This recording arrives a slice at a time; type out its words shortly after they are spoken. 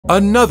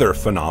Another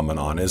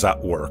phenomenon is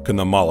at work in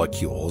the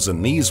molecules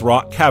in these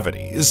rock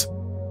cavities.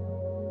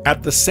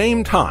 At the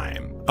same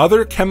time,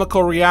 other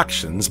chemical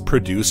reactions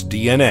produce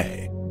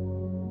DNA.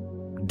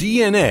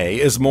 DNA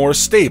is more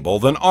stable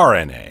than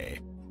RNA,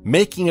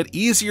 making it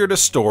easier to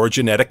store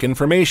genetic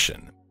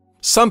information,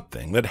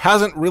 something that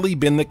hasn't really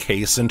been the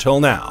case until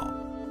now.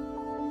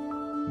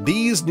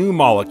 These new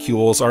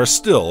molecules are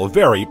still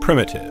very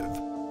primitive.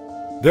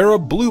 They're a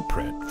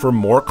blueprint for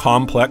more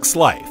complex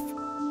life.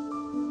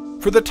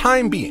 For the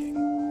time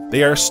being,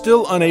 they are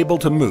still unable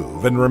to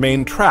move and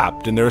remain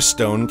trapped in their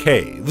stone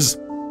caves.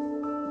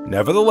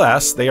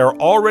 Nevertheless, they are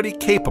already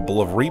capable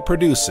of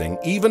reproducing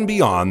even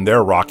beyond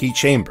their rocky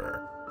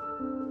chamber.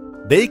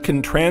 They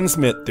can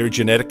transmit their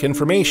genetic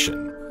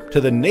information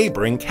to the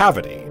neighboring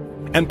cavity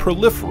and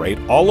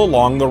proliferate all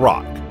along the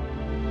rock.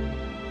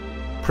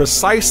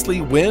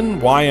 Precisely when,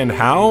 why, and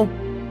how?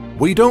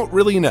 We don't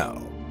really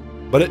know.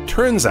 But it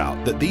turns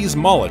out that these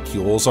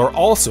molecules are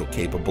also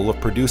capable of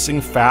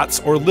producing fats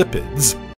or lipids,